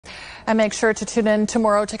And make sure to tune in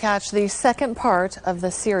tomorrow to catch the second part of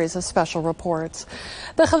the series of special reports.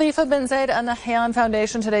 The Khalifa bin Zayed Al Nahyan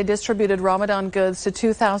Foundation today distributed Ramadan goods to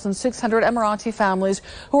 2,600 Emirati families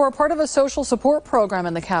who are part of a social support program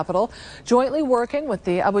in the capital. Jointly working with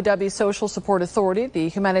the Abu Dhabi Social Support Authority, the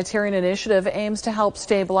humanitarian initiative aims to help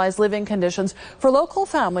stabilize living conditions for local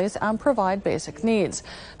families and provide basic needs.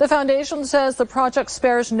 The foundation says the project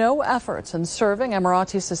spares no efforts in serving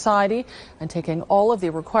Emirati society and taking all of the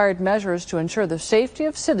required measures to ensure the safety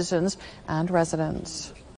of citizens and residents.